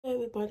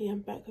everybody, I'm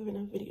back with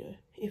another video.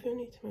 If you're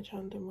new to my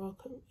channel, then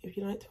welcome. If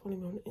you'd like to follow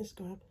me on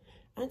Instagram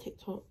and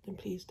TikTok, then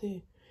please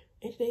do.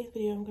 In today's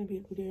video, I'm going to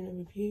be doing a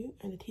review,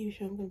 and the TV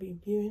show I'm going to be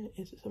reviewing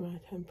is Summer I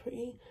Turned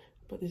Pretty,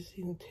 but this is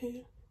season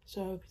 2,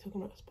 so I'll be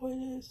talking about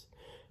spoilers.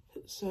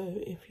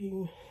 So if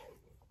you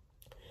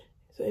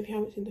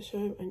haven't seen the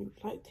show and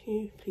you'd like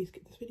to, please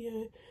skip this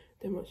video.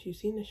 Then once you've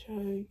seen the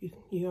show,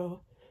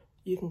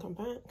 you can come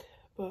back.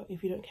 But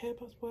if you don't care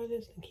about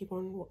spoilers, then keep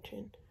on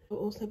watching. I'll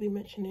also be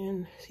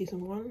mentioning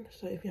season 1,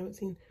 so if you haven't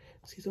seen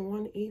season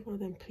 1 either,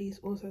 then please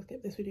also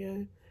skip this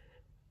video.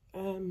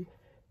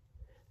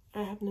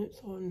 I have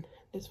notes on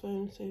this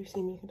phone, so if you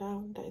see me looking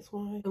down, that is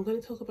why. I'm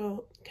going to talk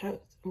about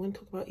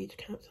each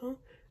character,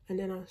 and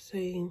then I'll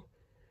say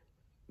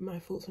my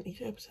thoughts on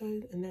each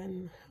episode, and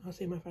then I'll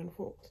say my final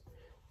thoughts.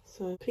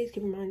 So please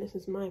keep in mind this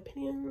is my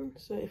opinion,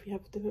 so if you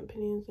have different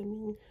opinions, I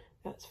mean,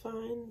 that's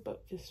fine,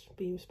 but just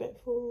be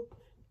respectful.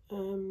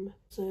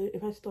 So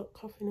if I start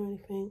coughing or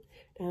anything,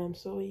 then I'm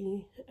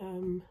sorry.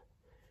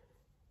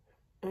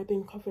 I've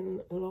been coughing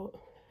a lot,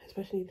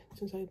 especially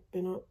since I've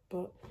been up,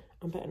 but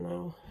I'm better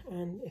now,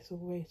 and it's a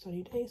very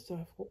sunny day, so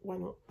I thought, why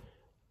not?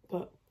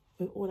 But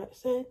with all that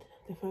said,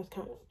 the first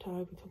character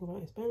I'll be talking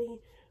about is Belly.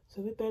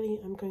 So with Belly,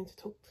 I'm going to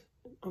talk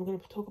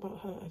about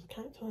her as a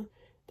character.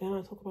 Then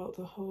I'll talk about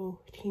the whole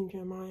Team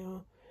Jeremiah,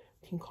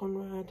 Team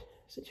Conrad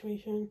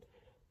situation.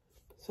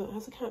 So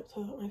as a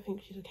character, I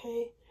think she's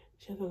okay.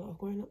 She has a lot of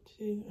growing up to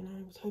do, and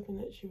I was hoping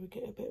that she would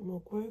get a bit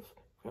more growth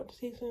throughout the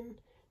season.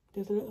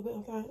 There's a little bit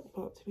of that,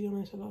 but to be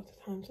honest, a lot of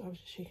the times I was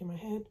just shaking my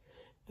head.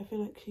 I feel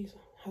like she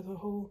has a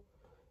long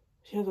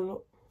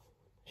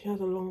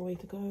way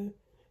to go,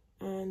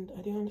 and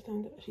I do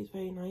understand that she's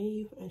very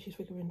naive and she's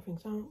figuring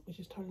things out, which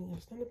is totally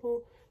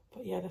understandable.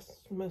 But yeah,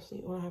 that's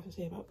mostly all I have to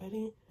say about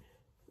Belly.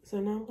 So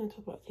now I'm going to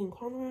talk about Team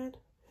Conrad.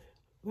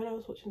 When I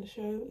was watching the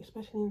show,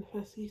 especially in the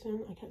first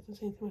season, I kept on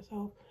saying to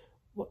myself,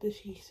 what does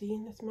she see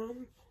in this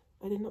man?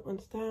 I did not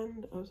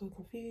understand. I was so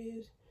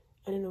confused,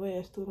 and in a way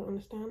I still don't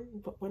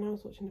understand. But when I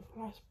was watching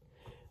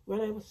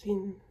when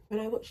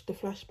I watched the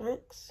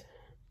flashbacks,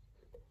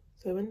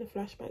 so when the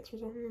flashbacks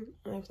was on,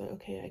 I was like,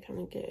 okay, I kind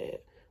of get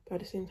it, but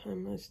at the same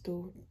time I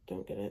still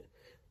don't get it.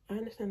 I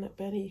understand that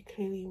Belly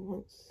clearly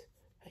wants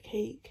a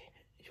cake.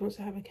 She wants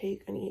to have a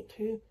cake and eat it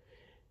too.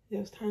 There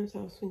was times I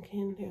was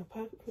thinking they were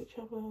perfect for each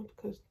other,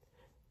 because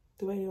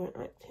the way they were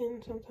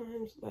acting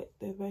sometimes, like,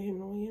 they're very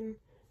annoying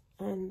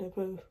and they're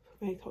both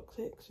very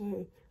toxic,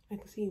 so I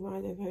can see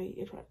why they're very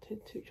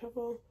attracted to each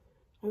other.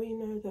 I really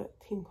know that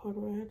Team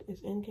Conrad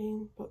is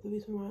endgame, but the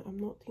reason why I'm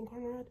not Team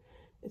Conrad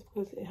is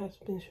because it has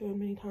been shown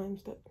many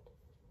times that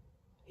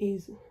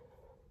he's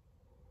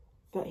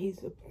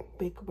a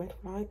big red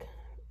flag.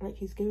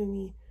 Like, it's giving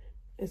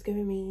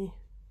me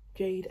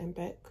Jade and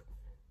Beck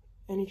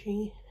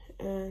energy.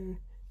 And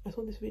I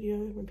saw this video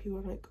when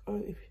people were like,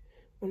 oh,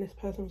 when this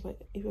person was like,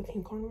 if you're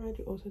Team Conrad,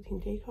 you're also Team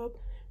Jacob.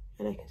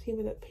 And I can see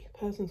where that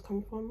person's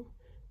coming from,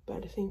 but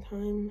at the same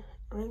time,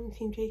 I'm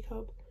Team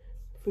Jacob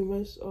through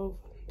most of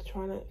the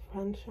Twilight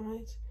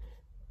franchise,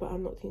 but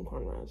I'm not Team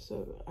Conrad,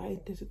 so I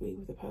disagree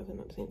with the person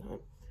at the same time.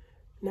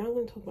 Now I'm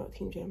going to talk about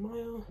Team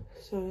Jeremiah.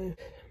 So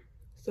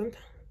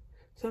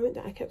something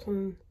that I kept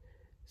on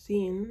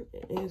seeing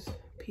is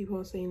people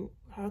are saying,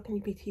 how can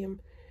you be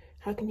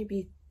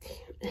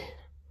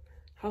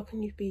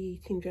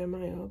Team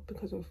Jeremiah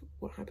because of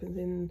what happens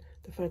in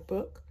the 3rd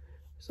book?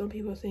 Some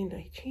people are saying that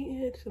he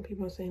cheated, some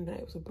people are saying that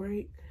it was a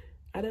break.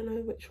 I don't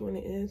know which one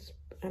it is,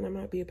 and I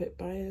might be a bit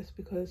biased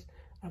because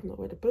I've not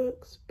read the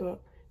books,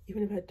 but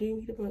even if I do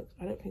read the books,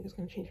 I don't think it's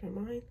going to change my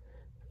mind.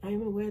 I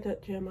am aware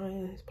that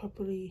Jeremiah is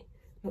probably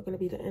not going to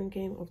be the end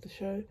game of the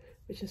show,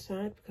 which is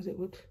sad, because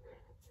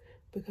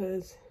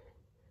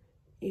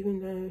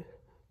even though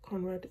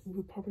Conrad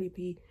will probably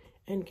be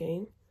end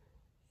game,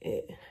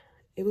 it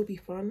will be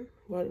fun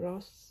while it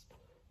lasts.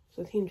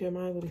 So Team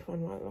Jeremiah will be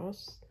fun while it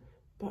lasts.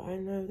 But I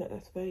know that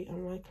that's very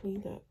unlikely,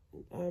 that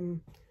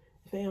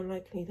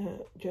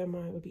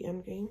Jeremiah would be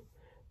endgame.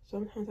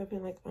 Sometimes I feel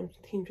like I'm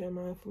Team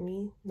Jeremiah for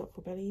me, not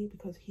for Belly,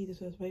 because he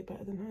deserves way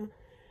better than her.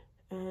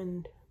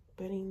 And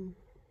Belly,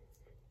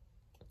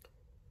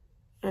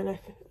 and I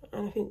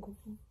think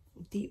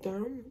deep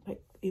down,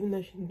 like, even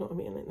though she's not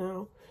admitting it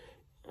now,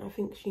 I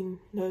think she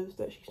knows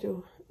that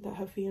that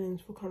her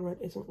feelings for Conrad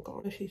isn't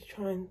gone. She's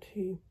trying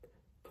to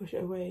push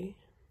it away.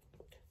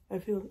 I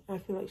feel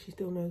like she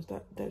still knows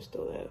that they're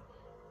still there.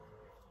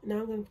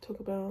 Now that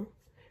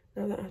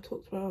I've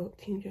talked about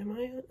Team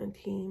Jeremiah and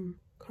Team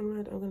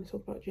Conrad, I'm going to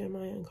talk about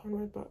Jeremiah and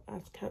Conrad, but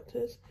as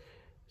characters.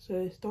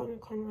 So starting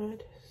with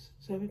Conrad.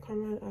 So with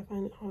Conrad, I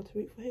find it hard to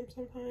root for him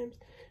sometimes,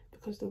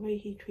 because the way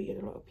he treated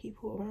a lot of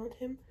people around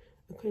him,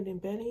 including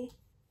Belly.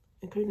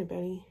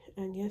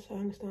 And yes, I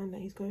understand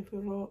that he's going through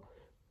a lot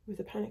with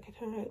the panic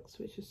attacks,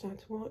 which is sad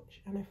to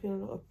watch, and I feel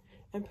a lot of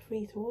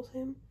empathy towards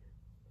him.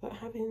 But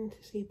having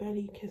to see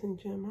Belly kissing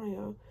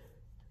Jeremiah,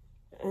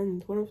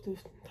 and one of the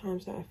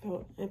times that I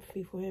felt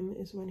empathy for him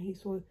is when he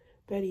saw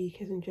Belly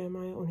kissing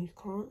Jeremiah on his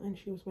car and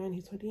she was wearing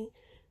his hoodie.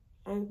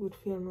 I would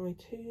feel annoyed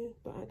too.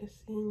 But at the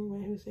scene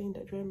where he was saying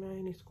that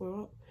Jeremiah needs to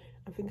grow up,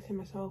 I'm thinking to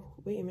myself,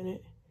 wait a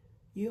minute,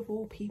 you of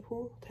all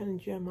people telling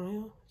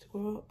Jeremiah to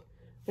grow up?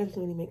 That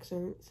doesn't really make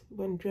sense.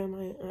 When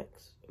Jeremiah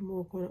acts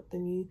more grown up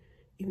than you,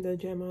 even though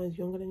Jeremiah is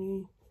younger than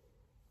you.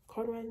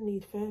 Conrad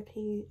needs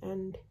therapy,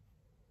 and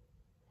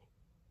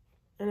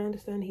I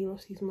understand he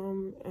lost his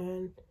mum,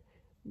 and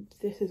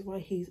this is why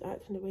he's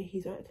acting the way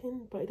he's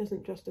acting, but it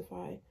doesn't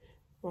justify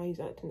why he's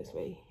acting this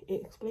way.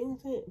 It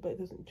explains it, but it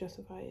doesn't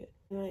justify it.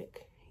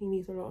 Like, he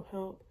needs a lot of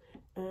help,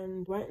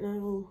 and right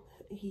now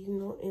he's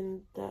not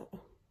in that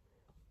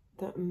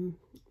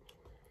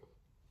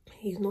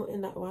he's not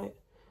in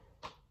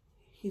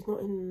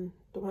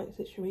the right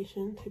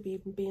situation to be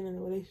being in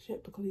a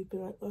relationship, because he'd be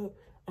like, oh,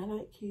 I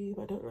like you,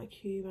 but I don't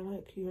like you, I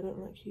like you, I don't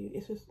like you.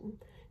 It's just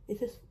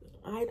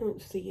I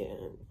don't see it.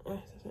 As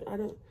I said, I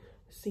don't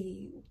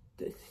see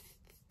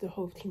the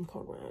whole Team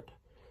Conrad.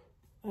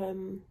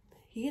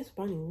 He is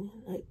funny,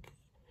 like,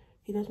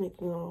 he does make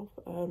me laugh.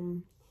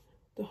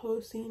 The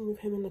whole scene with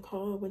him in the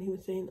car when he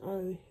was saying,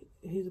 oh,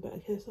 he's a better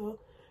kisser,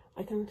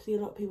 I can see a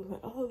lot of people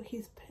like, oh,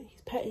 he's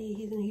petty,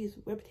 he's in his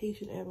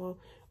Reputation era,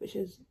 which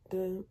is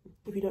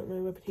if you don't know,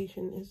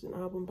 Reputation is an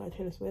album by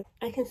Taylor Swift.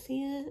 I can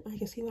see it. I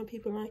can see why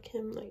people like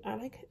him. Like, I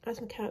like, as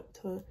a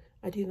character,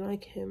 I do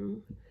like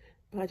him,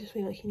 but I just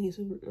feel like he needs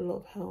a lot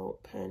of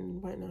help,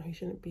 and right now he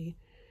shouldn't be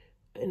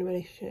in a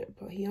relationship.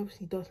 But he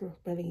obviously does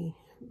love Belly,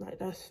 like,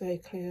 that's very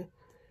clear.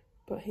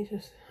 But he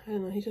just, I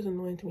don't know, he's just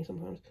annoying to me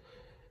sometimes.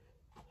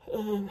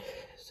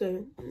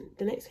 So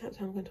the next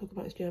character I'm going to talk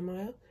about is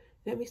Jeremiah.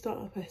 Let me start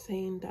off by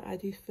saying that I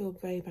do feel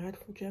very bad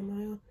for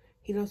Jeremiah.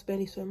 He loves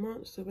Belly so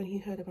much, so when he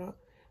heard about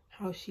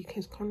how she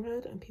kissed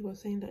Conrad and people were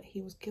saying that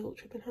he was guilt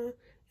tripping her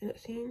in that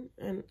scene,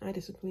 and I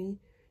disagree.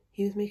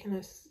 He was making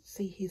her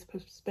see his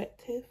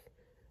perspective,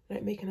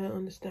 like making her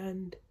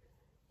understand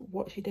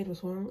what she did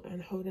was wrong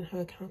and holding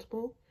her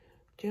accountable.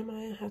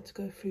 Jeremiah had to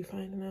go through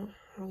finding out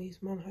how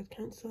his mom had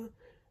cancer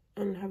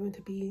and having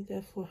to be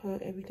there for her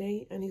every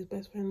day, and his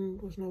best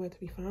friend was nowhere to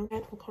be found. I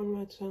had for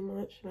Conrad so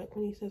much, like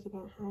when he says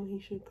about how he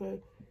should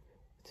go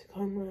to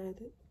Conrad,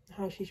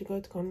 how she should go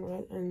to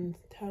Conrad and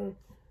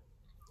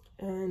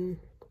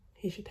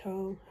he should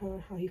tell her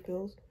how he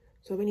feels.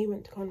 So when he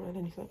went to Conrad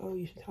and he's like, oh,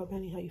 you should tell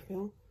Benny how you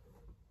feel,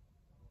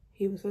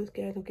 he was so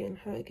scared of getting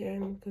hurt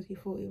again because he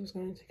thought he was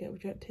going to get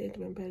rejected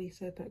when Belly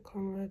said that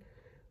Conrad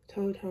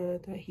told her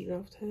that he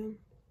loved him,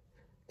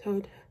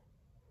 told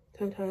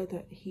her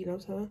that he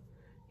loves her.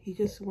 He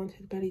just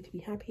wanted Belly to be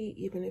happy,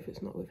 even if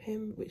it's not with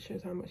him, which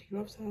shows how much he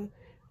loves her.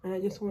 And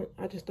I just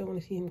don't want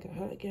to see him get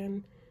hurt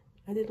again.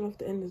 I did love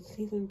the end of the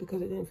season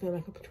because it didn't feel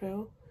like a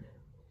betrayal.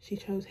 She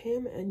chose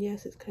him, and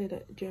yes, it's clear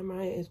that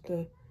Jeremiah is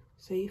the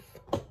safe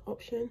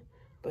option,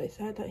 but it's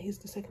sad that he's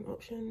the second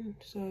option,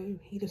 so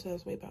he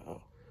deserves way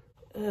better.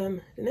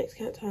 The next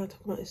character I'll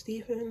talk about is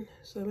Stephen.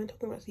 So when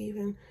talking about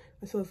Stephen,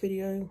 I saw a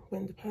video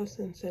when the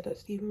person said that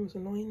Stephen was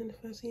annoying in the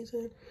first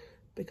season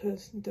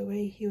because the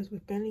way he was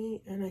with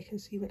Benny, and I can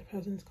see where the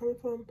person is coming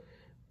from,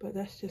 but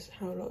that's just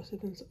how a lot of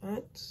siblings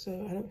act,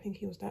 so I don't think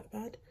he was that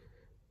bad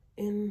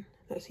in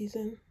that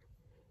season.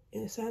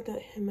 It's sad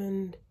that him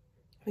and,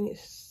 I think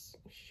it's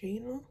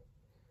Sheila,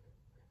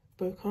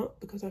 broke up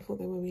because I thought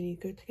they were really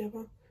good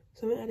together.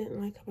 Something I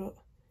didn't like about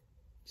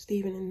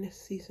Stephen in this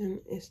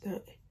season is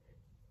that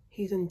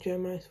he's in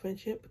Jeremiah's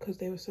friendship because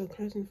they were so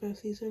close in the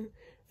first season,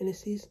 and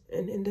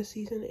in this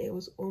season it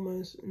was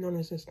almost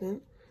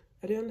non-existent.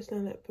 I do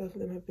understand that both of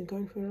them have been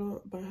going through a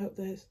lot, but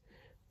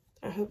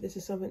I hope this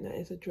is something that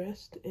is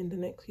addressed in the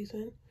next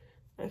season.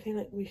 I feel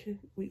like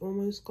we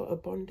almost got a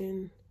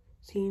bonding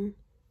scene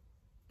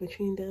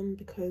between them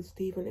because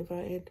Stephen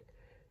invited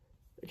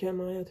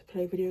Jeremiah to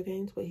play video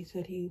games, but he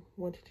said he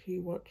wanted to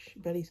watch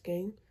Belly's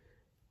game.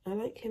 I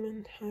like him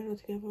and Tyler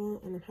together,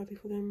 and I'm happy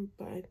for them,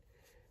 but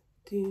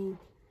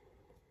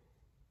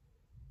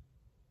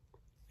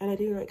I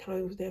do like how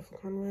he was there for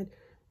Conrad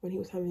when he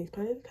was having his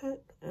panic attack,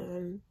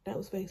 and that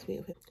was very sweet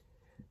of him.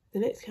 The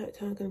next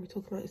character I'm going to be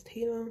talking about is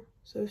Taylor.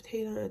 So with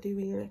Taylor, I do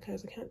really like her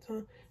as a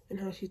character and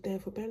how she's there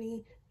for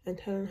Belly and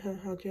telling her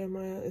how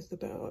Jeremiah is the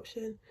better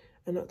option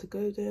and not to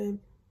go there,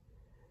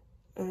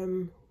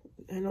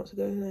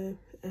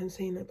 and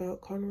saying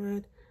about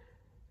Conrad.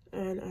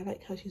 And I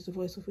like how she's the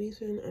voice of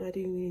reason, and I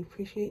do really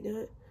appreciate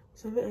that.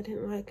 Something I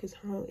didn't like is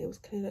how it was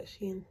clear that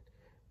she and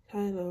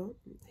Tyler,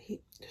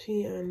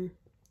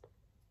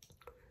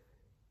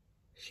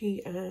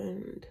 she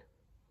and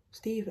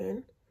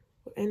Stephen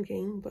were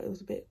endgame, but it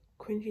was a bit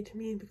cringy to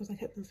me because I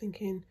kept on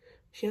thinking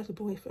she has a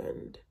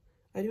boyfriend.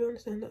 I do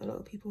understand that a lot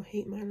of people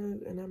hate Milo,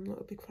 and I'm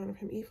not a big fan of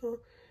him either,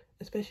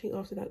 especially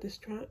after that diss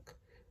track,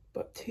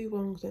 but two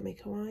wrongs don't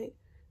make a right.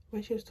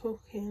 When she was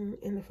talking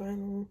in the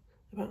final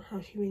about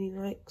how she really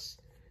likes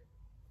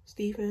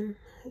Stephen,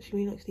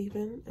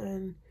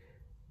 and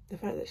the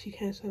fact that she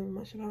cares so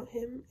much about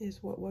him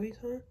is what worries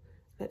her.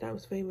 Like, that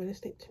was very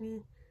realistic to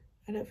me.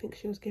 I don't think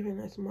she was given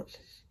as much.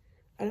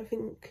 I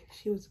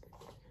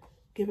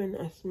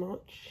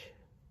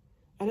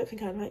don't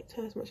think I liked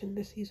her as much in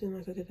this season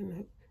as I did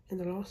in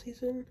the last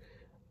season,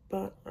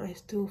 but I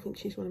still think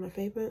she's one of my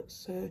favourites,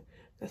 so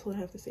that's all I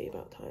have to say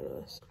about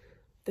Tyler.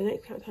 The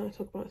next character I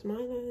talk about is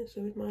Milo.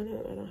 So with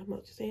Milo, I don't have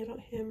much to say about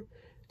him.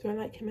 Do I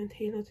like him and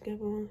Taylor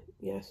together?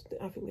 Yes.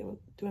 I think they were.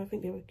 Do I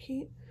think they were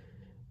cute?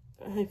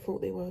 I thought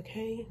they were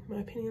okay.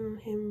 My opinion on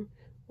him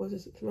was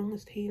as long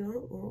as Taylor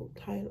or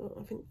Tyler,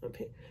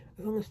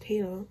 as long as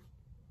Taylor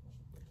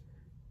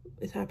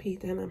is happy,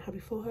 then I'm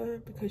happy for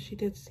her, because she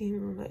did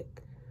seem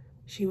like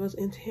she was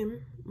into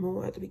him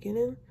more at the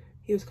beginning.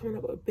 He was coming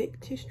up a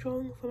bit too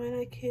strong for my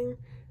liking.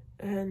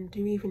 And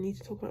do we even need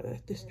to talk about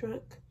that diss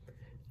track?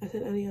 I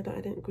said earlier that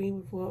I didn't agree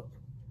with what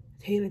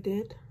Taylor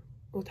did,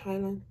 or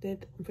Tyler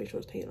did. I'm pretty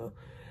sure it's Taylor.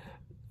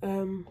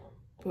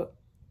 But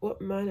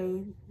what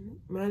Milo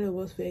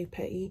was very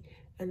petty,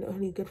 and the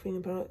only good thing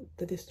about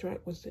the diss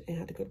track was that it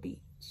had a good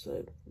beat.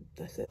 So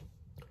that's it.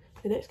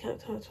 The next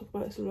character I'll talk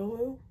about is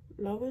Lauren.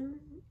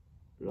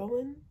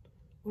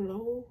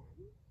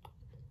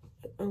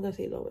 I'm gonna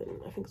say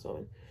Lauren. I think it's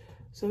Lauren.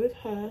 So with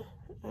her,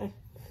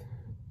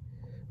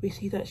 we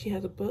see that she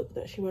has a book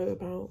that she wrote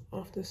about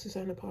after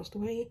Susanna passed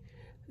away.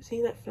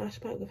 Seeing that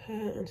flashback of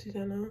her and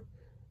Susanna,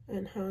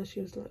 and how she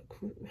was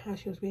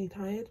really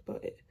tired,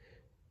 but it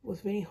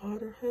was really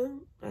hard on her.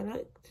 I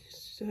liked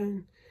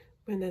showing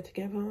when they're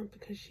together,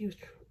 because she was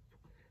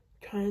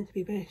trying to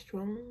be very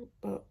strong,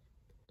 but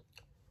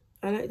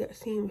I like that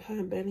scene with her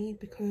and Benny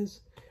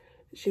because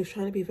she was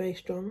trying to be very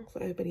strong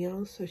for everybody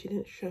else, so she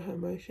didn't show her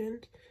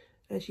emotions,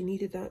 and she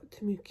needed that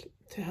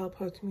to help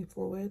her to move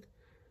forward.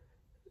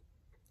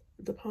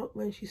 The part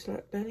when she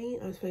slapped Benny,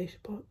 I was very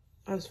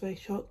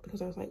shocked,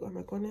 because I was like, oh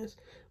my goodness.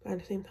 But at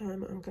the same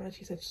time, I'm glad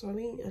she said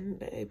sorry and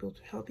they're able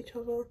to help each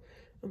other.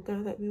 I'm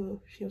glad that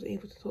she was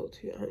able to talk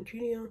to Aunt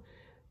Julia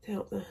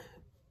to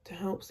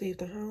help save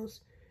the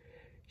house.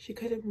 She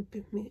could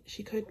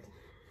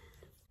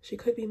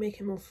be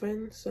making more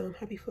friends, so I'm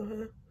happy for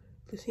her.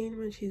 The scene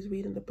when she's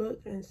reading the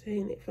book and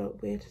saying it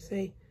felt weird to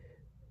say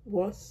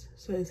was,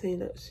 so saying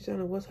that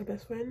Susanna was her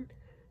best friend,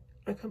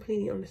 I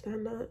completely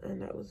understand that,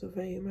 and that was a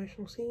very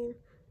emotional scene.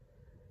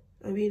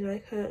 I really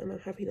like her, and I'm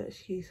happy that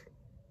she's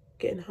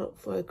getting help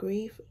for her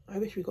grief. I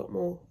wish we got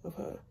more of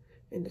her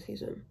in the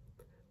season.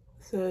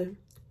 So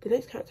the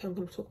next character I'm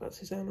going to talk about is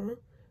Susanna.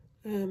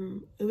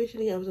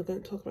 Originally I wasn't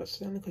going to talk about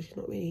Susanna because she's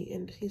not really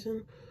in the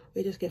season.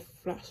 We just get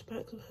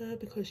flashbacks of her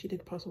because she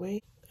did pass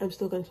away. I'm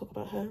still going to talk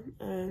about her,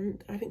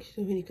 and I think she's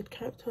a really good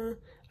character.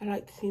 I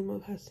like to see more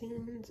of her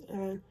scenes,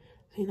 and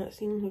seeing that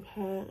scene with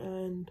her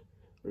and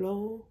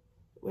Lowell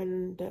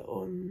when they're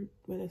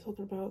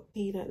talking about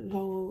that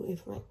Lowell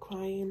is like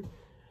crying.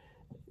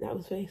 That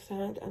was very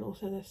sad. And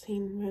also the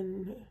scene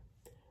when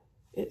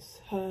it's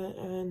her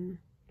and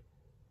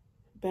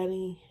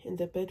Benny in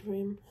their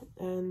bedroom,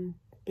 and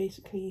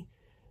basically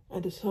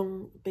the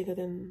song Bigger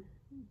Than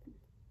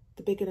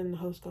the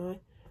Whole Sky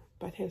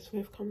by Taylor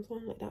Swift comes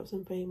on. Like, that was a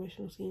very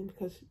emotional scene,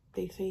 because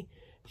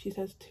she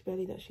says to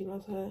Benny that she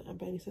loves her, and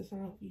Benny says I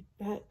love you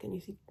back, and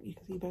you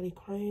can see Benny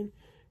crying.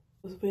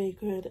 It was very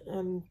good,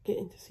 and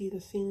getting to see the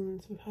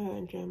scenes with her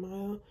and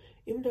Jeremiah,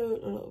 even though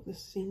a lot of the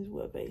scenes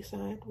were very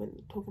sad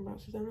when talking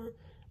about Susanna,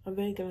 I'm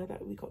very glad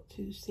that we got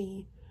to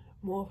see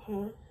more of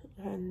her,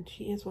 and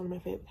she is one of my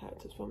favourite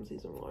characters from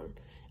season 1,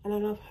 and I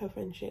love her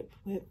friendship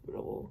with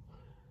Lowell.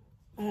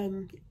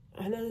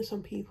 I know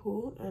some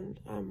people, and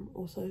I'm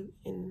also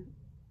in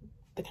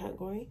the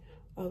category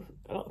of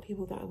a lot of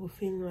people that were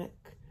feeling like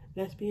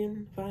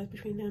lesbian vibes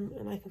between them,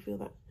 and I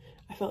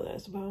felt that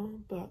as well,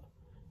 but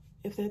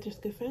if they're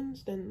just good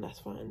friends, then that's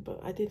fine. But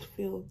I did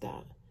feel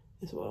that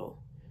as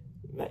well.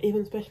 Like,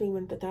 even especially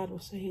when the dad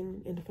was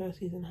saying in the first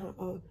season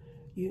how,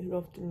 you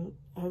loved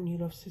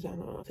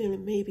Susanna.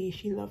 Feeling maybe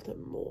she loved her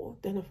more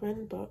than a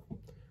friend, but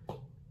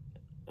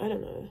I don't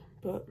know.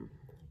 But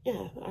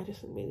yeah, I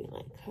just really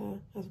like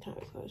her as a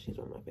character. She's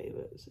one of my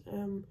favourites.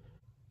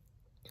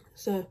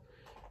 So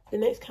the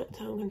next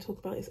character I'm going to talk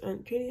about is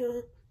Aunt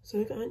Julia. So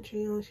with Aunt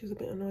Julia, she was a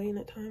bit annoying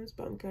at times,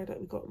 but I'm glad that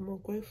we got more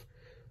growth.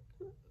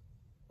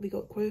 We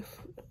got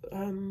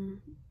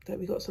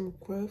some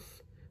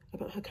growth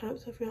about her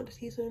character throughout the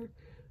season,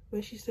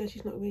 where she says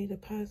she's not really the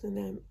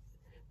person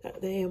that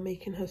they are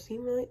making her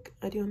seem like.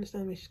 I do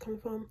understand where she's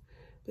coming from,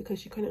 because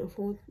she couldn't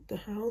afford the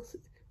house.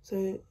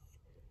 So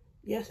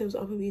yes, there was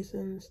other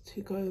reasons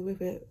to go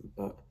with it,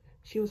 but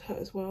she was hurt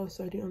as well,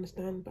 so I do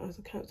understand. But as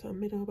a character, I'm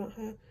middle about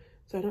her,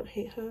 so I don't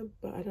hate her,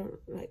 but I don't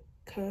like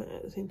her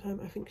at the same time.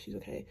 I think she's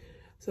okay.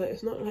 So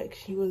it's not like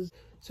she was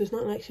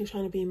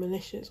trying to be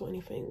malicious or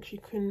anything. She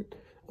couldn't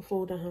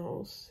afford a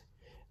house.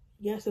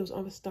 Yes, there was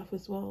other stuff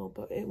as well,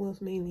 but it was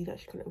mainly that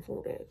she couldn't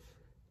afford it,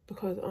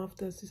 because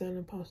after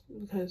Susanna passed,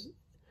 because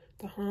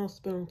the house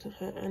belonged to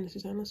her and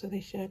Susanna, so they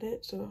shared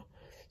it. So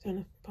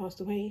Susanna passed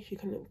away, she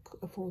couldn't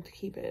afford to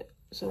keep it,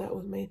 so that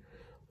was my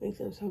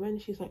reason. So when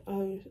she's like,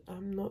 oh,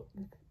 I'm not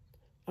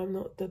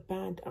the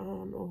bad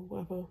aunt or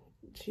whatever,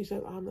 she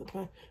said, I'm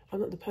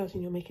not the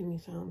person you're making me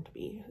sound to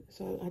be.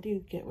 So I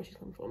do get where she's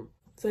coming from.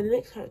 So the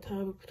next character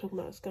we're talking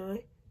about is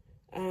Sky,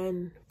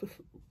 and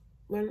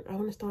when I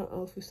want to start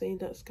off with saying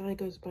that Sky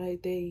goes by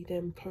they,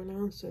 them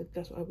pronouns, so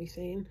that's what I'll be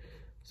saying.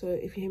 So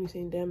if you hear me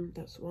saying them,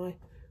 that's why.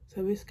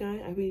 So with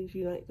Sky, I really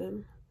do like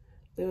them.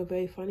 They were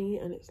very funny,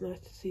 and it's nice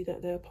to see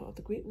that they're part of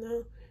the group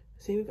now.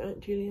 Same with Aunt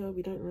Julia,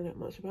 we don't know that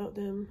much about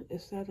them.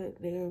 It's sad that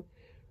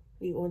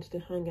they wanted to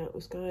hang out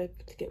with Sky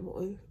to get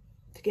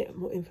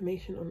more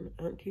information on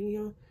Aunt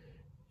Julia.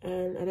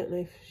 And I don't know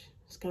if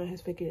Sky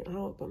has figured it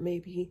out, but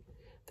maybe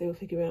they will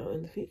figure it out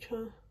in the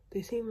future.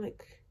 They seem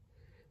like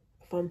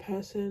a fun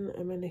person,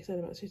 and when they said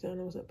about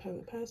Susanna was a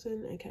perfect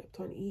person and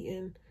kept on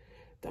eating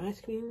the ice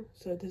cream,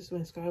 so this is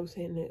when Sky was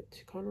saying it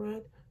to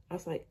Conrad, I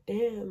was like,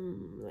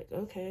 damn, like,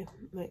 okay,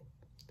 like,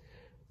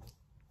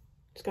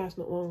 Sky's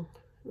not wrong.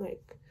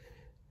 Like,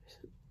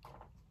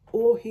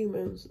 all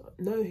humans,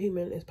 no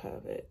human is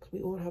perfect.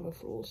 We all have our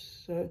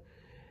flaws. So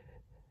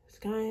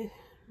Sky,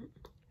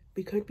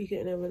 we could be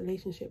getting a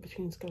relationship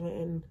between Sky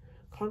and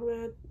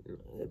Conrad,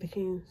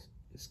 between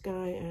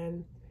Sky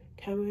and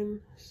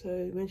Cameron.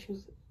 So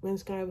when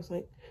Sky was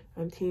like,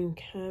 I'm team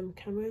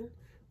Cameron,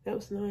 that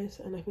was nice,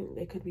 and I think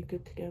they could be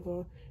good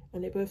together,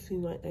 and they both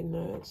seem like they're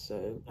nerds,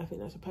 so I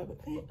think that's a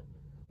perfect fit.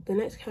 The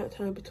next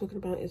character I'll be talking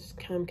about is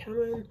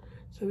Cameron.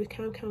 So with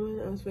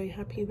Cameron, I was very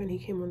happy when he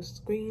came on the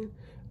screen.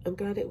 I'm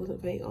glad it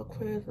wasn't very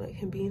awkward, like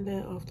him being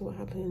there after what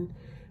happened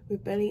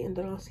with Belly in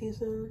the last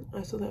season.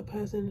 I saw that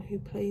person who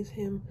plays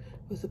him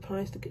was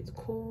surprised to get the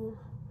call.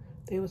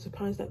 They were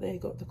surprised that they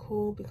got the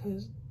call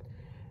because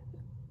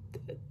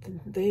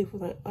they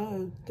were like,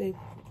 oh, they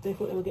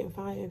thought they were getting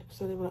fired.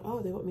 So they were like,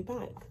 oh, they want me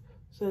back.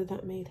 So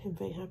that made him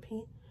very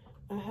happy.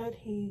 I heard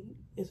he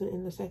isn't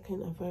in the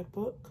second and third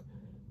book.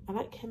 I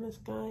like him and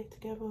Sky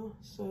together,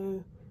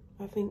 so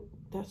I think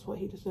that's what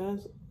he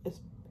deserves.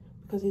 It's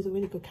because he's a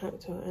really good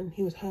character and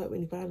he was hurt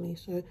really badly,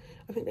 so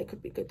I think they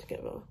could be good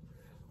together.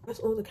 That's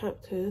all the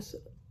characters.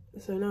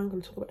 So now I'm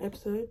going to talk about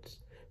episodes.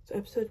 So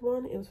episode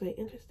 1, it was very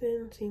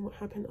interesting seeing what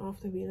happened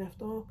after we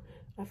left off.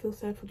 I feel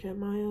sad for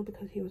Jeremiah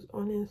because he was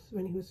honest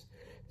when he was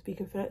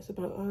speaking facts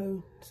about,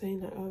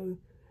 saying that,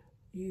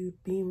 you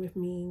being with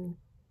me,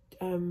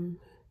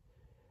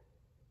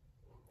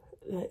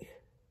 like,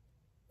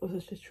 was a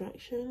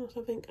distraction or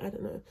something. I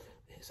don't know,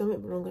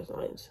 something along those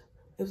lines.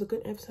 It was a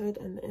good episode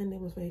and the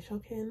ending was very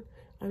shocking.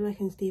 I'm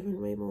liking Stephen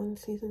way more in the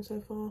season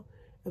so far.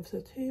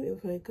 Episode 2, it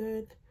was very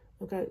good.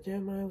 I'm glad that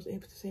Jeremiah was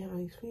able to say how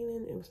he's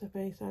feeling. It was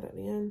very sad at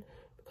the end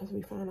because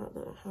we found out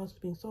that the house was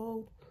being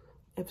sold.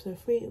 Episode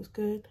 3, it was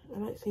good. I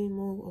like seeing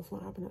more of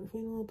what happened at the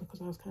funeral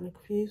because I was kind of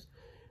confused.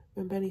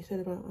 When Benny said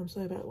about, I'm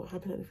sorry about what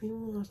happened at the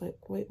funeral, I was like,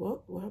 wait,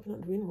 what? What happened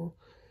at the funeral?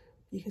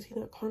 You can see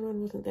that Conrad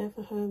wasn't there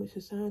for her, which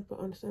is sad but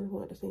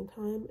understandable at the same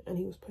time, and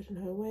he was pushing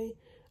her away.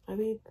 I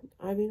really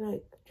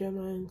like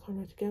Jeremiah and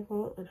Conrad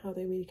together and how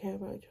they really care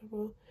about each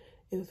other.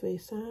 It was very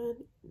sad.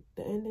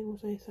 The ending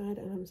was very sad,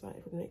 and I'm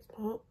excited for the next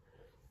part.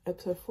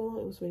 Episode 4,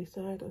 it was really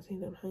sad. I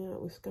seeing them hang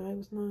out with Sky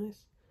was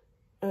nice.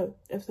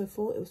 Episode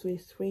 4, it was really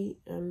sweet,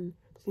 and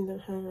seeing them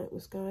hang out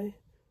with Sky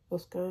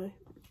was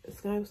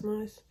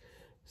nice.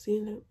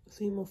 Seeing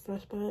more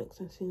flashbacks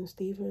and seeing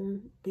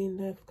Stephen being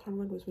there for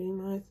Conrad was really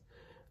nice.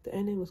 The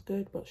ending was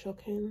good but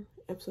shocking.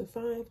 Episode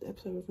 5, the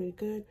episode was really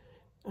good.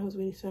 I was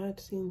really sad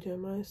seeing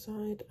Jeremiah's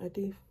side. I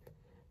do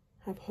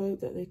have hope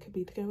that they could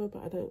be together,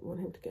 but I don't want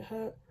him to get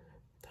hurt.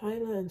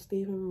 Tyler and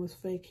Stephen was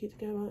very cute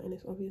together, and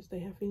it's obvious they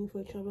have feelings for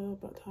each other,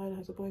 but Tyler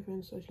has a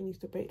boyfriend, so she needs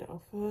to break that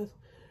off first.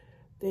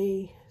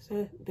 They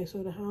said they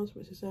saw the house,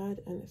 which is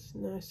sad, and it's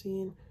nice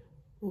seeing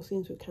more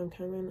scenes with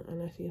Cameron,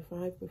 and I see a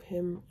 5 with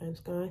him and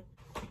Sky.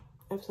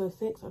 Episode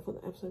 6, I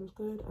thought the episode was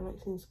good. I like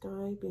seeing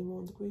Sky being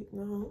more in the group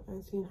now,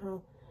 and seeing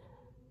how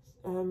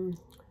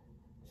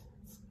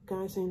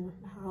Sky saying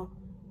how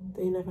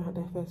they never had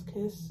their first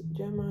kiss.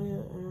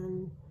 Jeremiah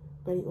and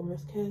Benny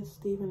almost kissed.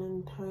 Stephen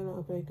and Tyler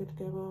are very good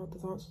together. The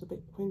dance was a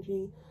bit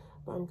cringy,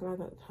 but I'm glad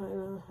that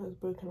Tyler has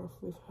broken off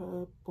with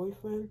her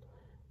boyfriend.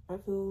 I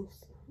feel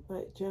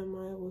like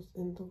Jeremiah was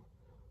in the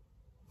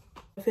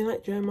was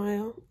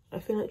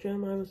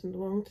in the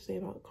wrong to say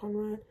about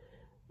Conrad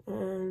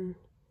and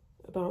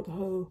about the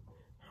whole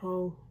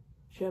how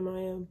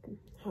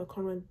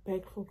Conrad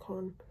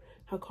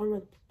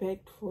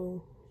begged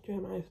for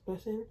Jeremiah's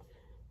blessing,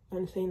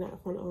 and saying that in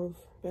front of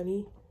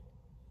Belly.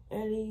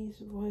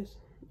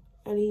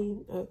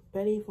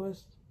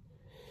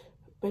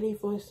 Belly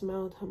voice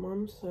smelled her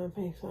mum, so I'm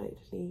very excited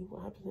to see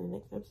what happens in the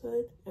next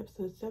episode.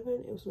 Episode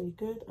 7, it was really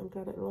good. I'm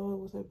glad that Laura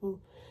was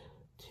able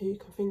to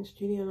convince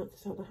Julia not to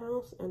sell the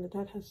house, and the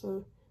dad has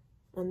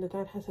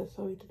said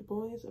sorry to the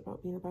boys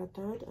about being a bad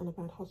dad and a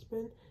bad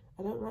husband.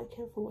 I don't like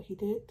him for what he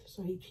did,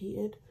 so he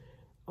cheated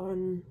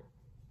on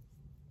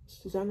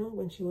Susanna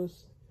when she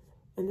was,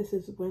 and this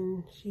is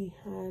when she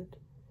had,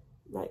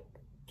 like,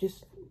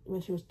 just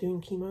when she was doing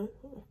chemo,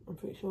 I'm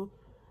pretty sure.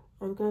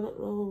 I'm glad that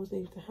Laura was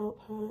able to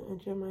help her, and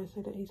Jeremiah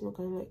said that he's not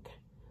going to let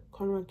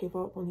Conrad give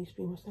up on his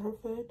dream of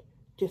Stanford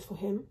just for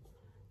him,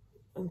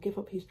 and give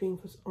up his dream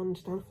on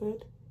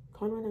Stanford.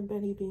 Conrad and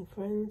Betty being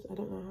friends, I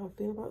don't know how I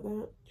feel about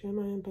that.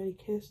 Jeremiah and Betty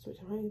kissed, which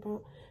I'm happy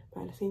about,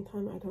 but at the same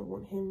time, I don't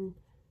want him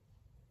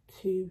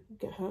to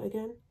get hurt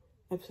again.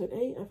 Episode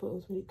 8, I thought it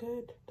was really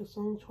good. The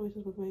song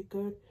choices were very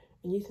good,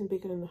 and using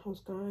Bigger Than the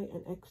House Guy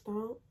and X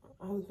Style,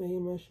 I was very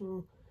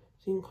emotional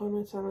Seeing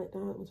Conrad sound like that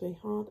was very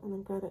hard, and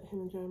I'm glad that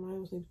him and Jeremiah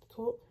was able to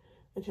talk.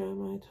 And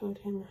Jeremiah told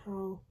him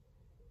how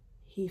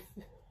he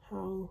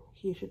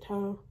should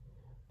tell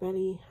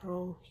Belly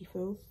how he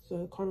feels.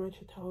 So Conrad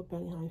should tell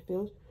Belly how he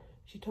feels.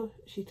 She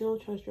still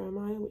chose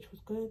Jeremiah, which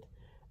was good,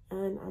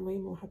 and I'm way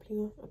more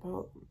happier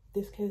about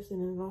this case than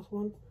in the last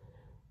one,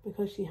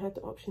 because she had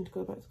the option to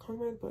go back to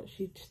Conrad, but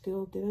she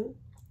still didn't.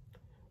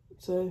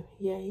 So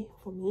yay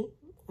for me,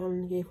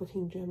 and yay for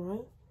Team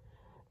Jeremiah.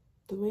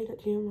 The way that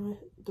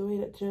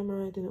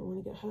Jeremiah didn't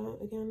want to get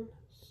hurt again,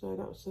 so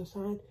that was so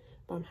sad.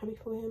 But I'm happy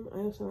for him. I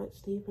also like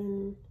Steve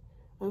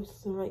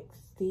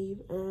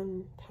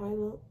and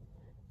Tyler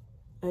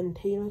and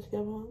Taylor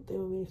together. They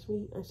were really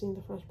sweet. And seeing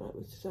the flashback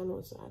was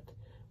sad,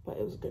 but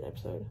it was a good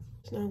episode.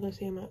 So now I'm going to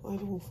say my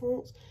overall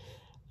thoughts.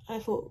 I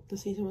thought the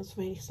season was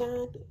really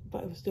sad,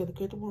 but it was still a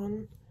good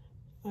one.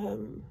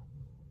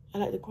 I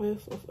like the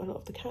growth of a lot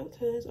of the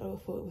characters. I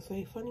thought it was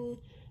very funny.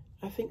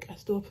 I think I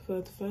still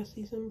preferred the first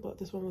season, but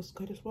this one was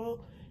good as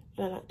well.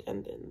 And I liked the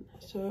ending.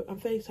 So I'm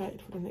very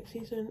excited for the next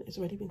season. It's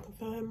already been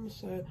confirmed,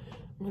 so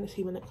I'm going to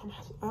see when it comes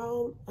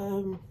out.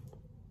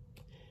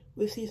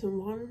 With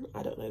season 1,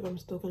 I don't know if I'm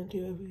still going to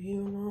do a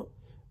review or not,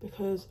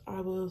 because I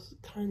was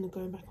kind of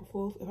going back and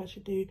forth if I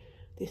should do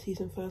this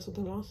season first or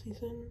the last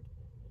season.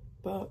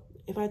 But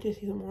if I do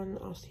season 1,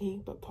 I'll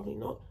see, but probably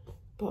not.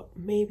 But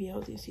maybe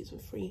I'll do season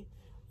 3.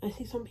 I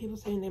see some people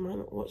saying they might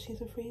not watch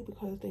season 3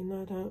 because they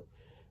know that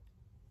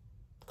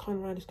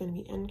Conrad is going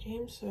to be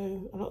Endgame.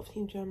 So a lot of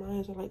Team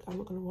Jeremiah's are like, I'm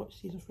not going to watch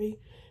season 3.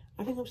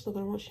 I think I'm still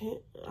going to watch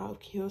it out of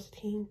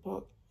curiosity,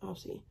 but I'll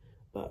see.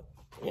 But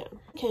yeah.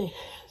 Okay,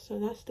 so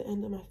that's the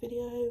end of my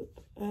video.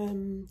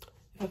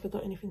 If I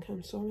forgot anything,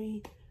 I'm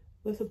sorry.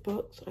 With the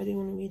books, I do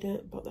want to read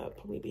it, but that'll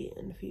probably be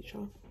in the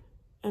future.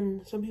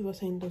 And some people are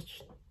saying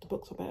the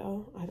books are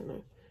better. I don't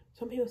know.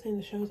 Some people are saying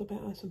the shows are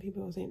better. Some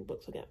people are saying the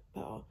books will get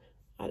better.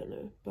 I don't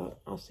know, but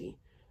I'll see.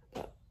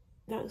 But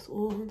that's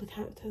all the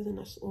characters, and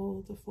that's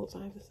all the thoughts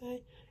I have to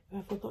say. If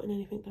I've forgotten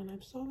anything, then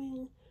I'm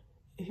sorry.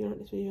 If you like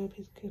this video,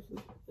 please give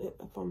it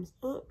a thumbs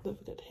up. Don't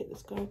forget to hit the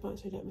subscribe button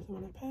so you don't miss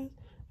when I post.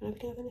 And I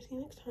hope you guys, and see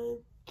you next time.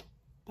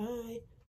 Bye.